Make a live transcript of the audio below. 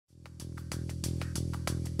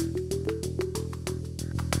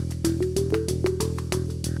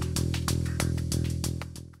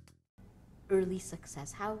early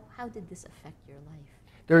success, how did this affect your life?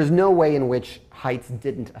 There is no way in which Heights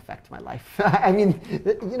didn't affect my life. I mean,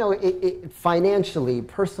 you know, financially,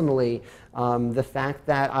 personally, the fact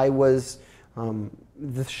that I was,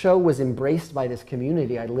 the show was embraced by this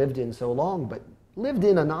community I lived in so long, but lived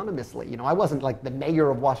in anonymously. You know, I wasn't like the mayor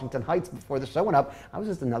of Washington Heights before the show went up. I was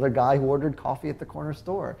just another guy who ordered coffee at the corner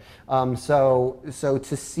store. So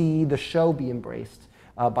to see the show be embraced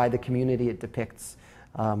by the community it depicts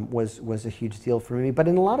was a huge deal for me. But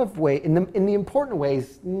in a lot of ways, in the important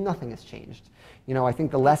ways, nothing has changed. You know, I think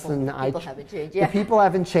the lesson people haven't changed. Yeah. The people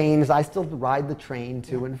haven't changed. I still ride the train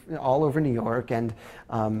to and all over New York, and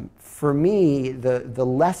for me, the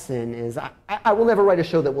lesson is I will never write a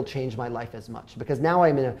show that will change my life as much, because now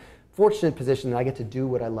I'm in a fortunate position that I get to do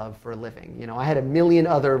what I love for a living. You know, I had a million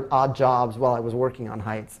other odd jobs while I was working on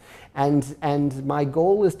Heights, and my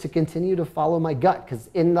goal is to continue to follow my gut, because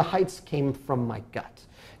In the Heights came from my gut.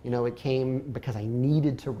 You know, it came because I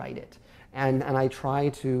needed to write it. And I try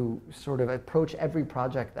to sort of approach every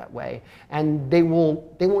project that way. And they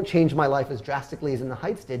won't change my life as drastically as In the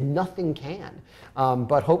Heights did. Nothing can.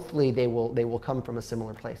 But hopefully they will come from a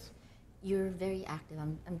similar place. You're very active.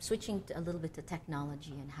 I'm switching a little bit to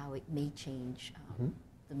technology and how it may change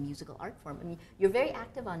the musical art form. I mean, you're very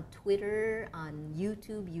active on Twitter, on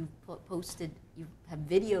YouTube. You've posted, you have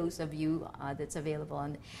videos of you that's available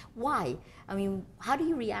on. Why? I mean, how do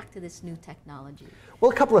you react to this new technology?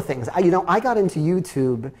 Well, a couple of things. I got into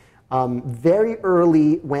YouTube very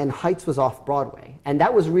early when Heights was off Broadway, and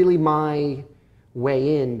that was really my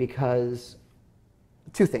way in, because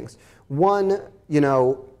two things. One, you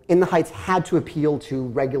know, In the Heights had to appeal to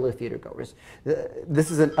regular theater goers.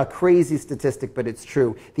 This is a crazy statistic, but it's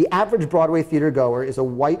true. The average Broadway theater goer is a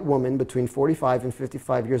white woman between 45 and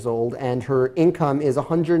 55 years old, and her income is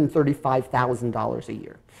 $135,000 a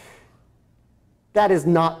year. That is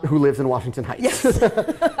not who lives in Washington Heights.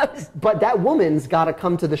 Yes. But that woman's got to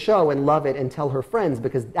come to the show and love it and tell her friends,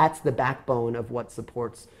 because that's the backbone of what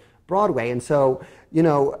supports Broadway. And so, you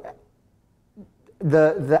know,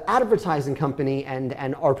 the advertising company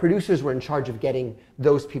and our producers were in charge of getting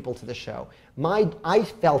those people to the show. I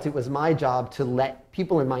felt it was my job to let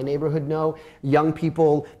people in my neighborhood know, young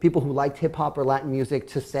people, people who liked hip hop or Latin music,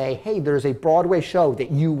 to say, hey, there's a Broadway show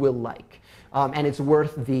that you will like. And it's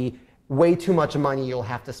worth the way too much money you'll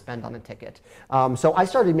have to spend on a ticket. So I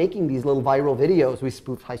started making these little viral videos. We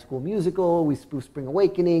spoofed High School Musical, we spoofed Spring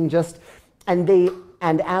Awakening,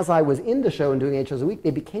 and as I was in the show and doing 8 shows a week,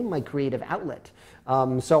 they became my creative outlet.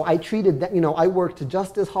 So I treated that, you know, I worked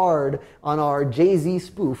just as hard on our Jay-Z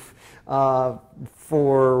spoof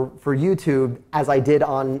for YouTube as I did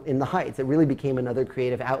on In the Heights. It really became another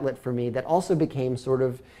creative outlet for me that also became sort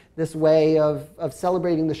of this way of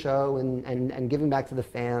celebrating the show and giving back to the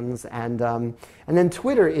fans. And then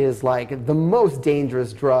Twitter is like the most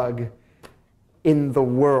dangerous drug in the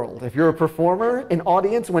world. If you're a performer, an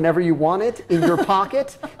audience, whenever you want it, in your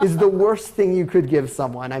pocket, is the worst thing you could give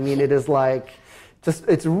someone. I mean, it is like,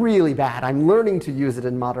 it's really bad. I'm learning to use it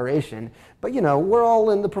in moderation. But you know, we're all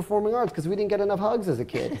in the performing arts because we didn't get enough hugs as a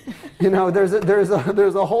kid. You know, there's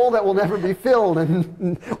a hole that will never be filled,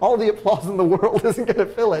 and all the applause in the world isn't going to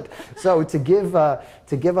fill it. So to give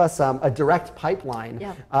us a direct pipeline,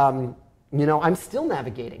 yeah. You know, I'm still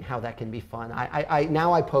navigating how that can be fun.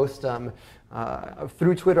 Now I post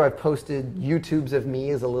through Twitter. I've posted YouTubes of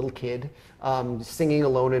me as a little kid singing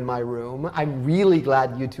alone in my room. I'm really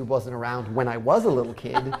glad YouTube wasn't around when I was a little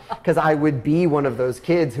kid, because I would be one of those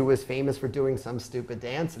kids who was famous for doing some stupid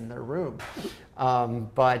dance in their room.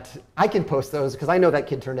 But I can post those because I know that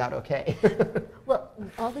kid turned out okay. Well,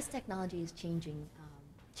 all this technology is changing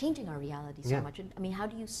our reality so much. I mean, how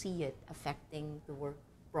do you see it affecting the work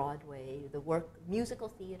Broadway, the work musical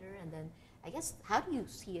theater, and then I guess how do you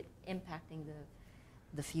see it impacting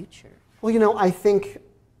the future? Well, you know, I think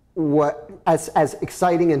as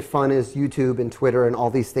exciting and fun as YouTube and Twitter and all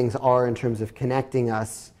these things are in terms of connecting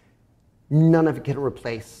us, none of it can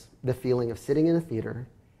replace the feeling of sitting in a theater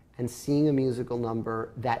and seeing a musical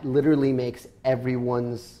number that literally makes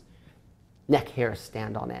everyone's neck hair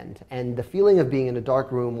stand on end. And the feeling of being in a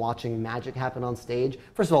dark room watching magic happen on stage,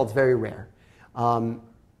 first of all, it's very rare.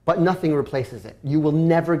 But nothing replaces it. You will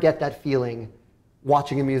never get that feeling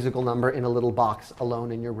watching a musical number in a little box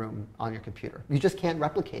alone in your room on your computer. You just can't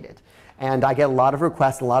replicate it. And I get a lot of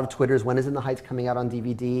requests, a lot of Twitters, when is In the Heights coming out on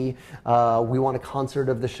DVD? We want a concert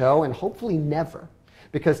of the show, and hopefully never.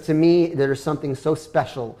 Because to me, there's something so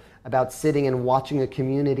special about sitting and watching a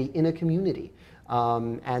community in a community.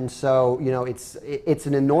 And so, you know, it's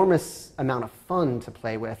an enormous amount of fun to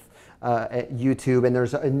play with at YouTube, and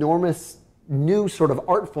there's enormous new sort of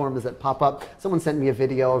art forms that pop up. Someone sent me a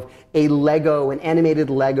video of an animated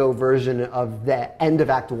Lego version of the end of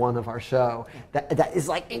Act 1 of our show. That is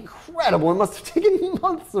like incredible. It must have taken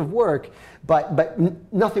months of work, but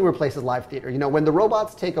nothing replaces live theater. You know, when the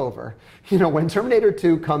robots take over, you know, when Terminator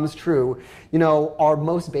 2 comes true, you know, our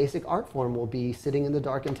most basic art form will be sitting in the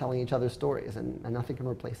dark and telling each other stories, and nothing can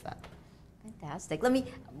replace that. Fantastic.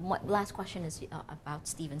 Last question is about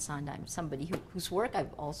Stephen Sondheim, somebody whose work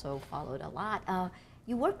I've also followed a lot.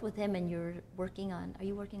 You worked with him, and are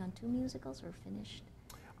you working on 2 musicals or finished?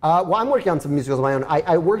 Well, I'm working on some musicals of my own.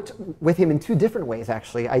 I worked with him in 2 different ways,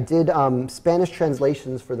 actually. I did Spanish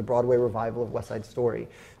translations for the Broadway revival of West Side Story.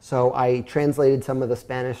 So I translated some of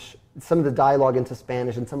the dialogue into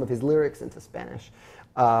Spanish and some of his lyrics into Spanish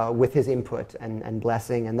with his input and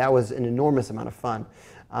blessing, and that was an enormous amount of fun.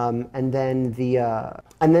 And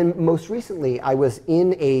then most recently, I was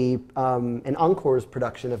in an Encore's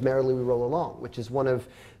production of Merrily We Roll Along, which is one of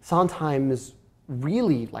Sondheim's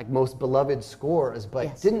really like most beloved scores,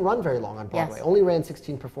 but didn't run very long on Broadway. Only ran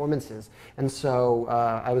 16 performances, and so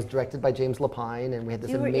I was directed by James Lapine, and we had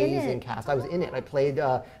this amazing cast. I was in it. I played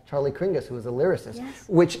Charlie Kringus, who was a lyricist,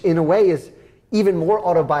 which in a way is even more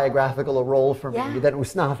autobiographical a role for me than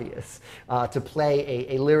Usnavius, to play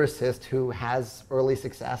a lyricist who has early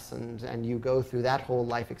success, and you go through that whole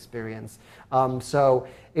life experience. So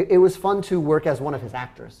it was fun to work as one of his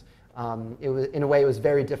actors. It was, in a way, it was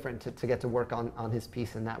very different to get to work on his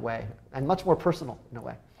piece in that way, and much more personal in a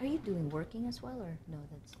way. Are you doing Working as well, or no?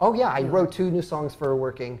 Oh yeah, I wrote 2 new songs for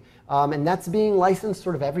Working, and that's being licensed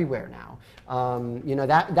sort of everywhere now. You know,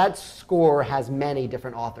 that score has many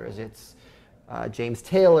different authors. It's James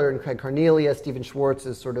Taylor and Craig Cornelia. Stephen Schwartz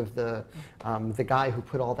is sort of the guy who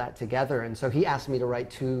put all that together, and so he asked me to write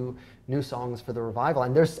 2 new songs for the revival.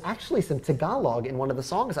 And there's actually some Tagalog in one of the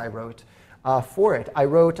songs I wrote for it. I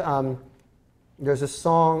wrote, there's a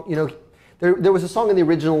song, you know, there was a song in the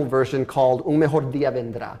original version called Un Mejor Dia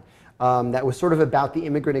Vendrá, that was sort of about the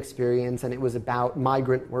immigrant experience, and it was about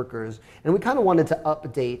migrant workers. And we kind of wanted to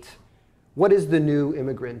update what is the new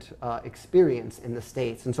immigrant experience in the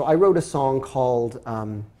States. And so I wrote a song called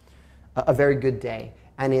A Very Good Day,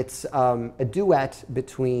 and it's a duet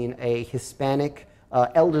between a Hispanic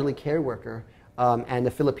elderly care worker and a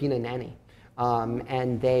Filipina nanny.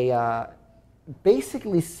 And they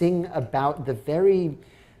basically sing about the very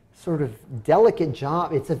sort of delicate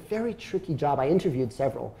job. It's a very tricky job. I interviewed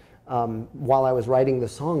several while I was writing the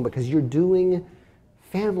song, because you're doing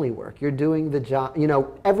family work. You're doing the job, you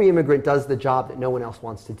know, every immigrant does the job that no one else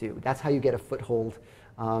wants to do. That's how you get a foothold.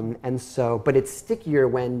 And so, but it's stickier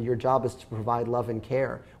when your job is to provide love and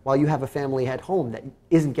care while you have a family at home that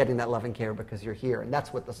isn't getting that love and care because you're here. And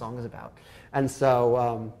that's what the song is about. And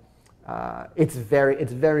so it's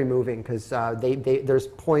very moving, because there's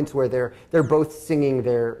points where they're both singing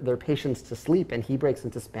their patients to sleep, and he breaks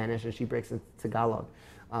into Spanish and she breaks into Tagalog.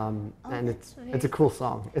 And it's a cool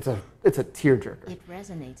song. It's a tearjerker. It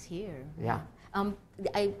resonates here. Yeah.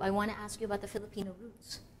 I want to ask you about the Filipino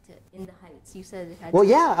roots in the Heights. You said it had. Well,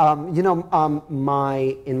 yeah. You know,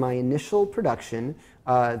 in my initial production,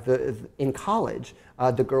 in college,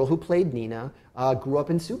 the girl who played Nina grew up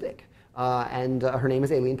in Subic. And her name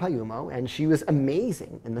is Aileen Payumo, and she was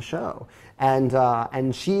amazing in the show.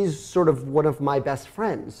 And she's sort of one of my best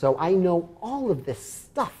friends. So I know all of this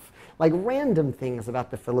stuff, like random things about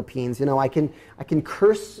the Philippines. You know, I can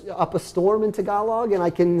curse up a storm in Tagalog, and I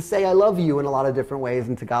can say I love you in a lot of different ways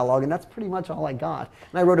in Tagalog, and that's pretty much all I got.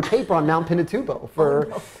 And I wrote a paper on Mount Pinatubo for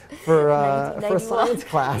a science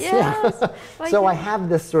class. Yes. Yeah. So I have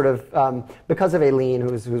this sort of, because of Aileen,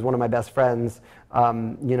 who's one of my best friends,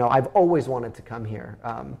 you know, I've always wanted to come here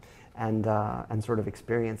and sort of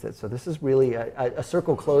experience it. So this is really a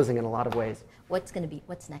circle closing in a lot of ways. What's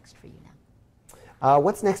next for you now?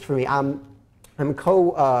 What's next for me? I'm a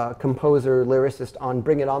co-composer, lyricist on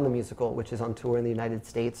Bring It On the musical, which is on tour in the United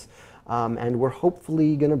States. And we're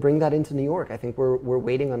hopefully going to bring that into New York. I think we're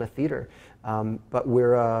waiting on a theater. But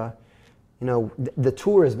we're, you know, the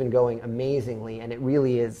tour has been going amazingly, and it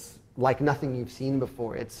really is like nothing you've seen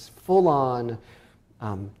before. It's full on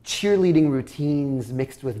cheerleading routines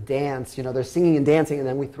mixed with dance. You know, they're singing and dancing, and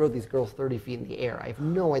then we throw these girls 30 feet in the air. I have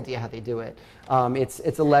no idea how they do it. It's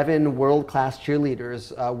 11 world-class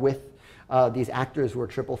cheerleaders with these actors who are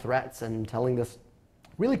triple threats, and telling this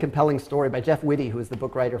really compelling story by Jeff Whitty, who is the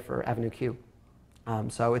book writer for Avenue Q.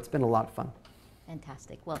 So it's been a lot of fun.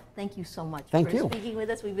 Fantastic. Well, thank you so much for speaking with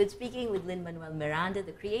us. We've been speaking with Lin-Manuel Miranda,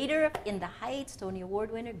 the creator of In the Heights, Tony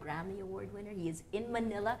Award winner, Grammy Award winner. He is in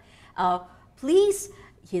Manila. Please,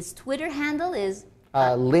 his Twitter handle is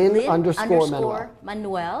Lin_Manuel.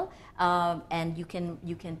 And you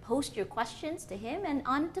can post your questions to him and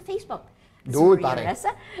on to Facebook. Don't worry about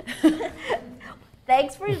it.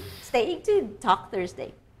 Thanks for staying tuned. Talk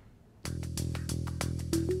Thursday.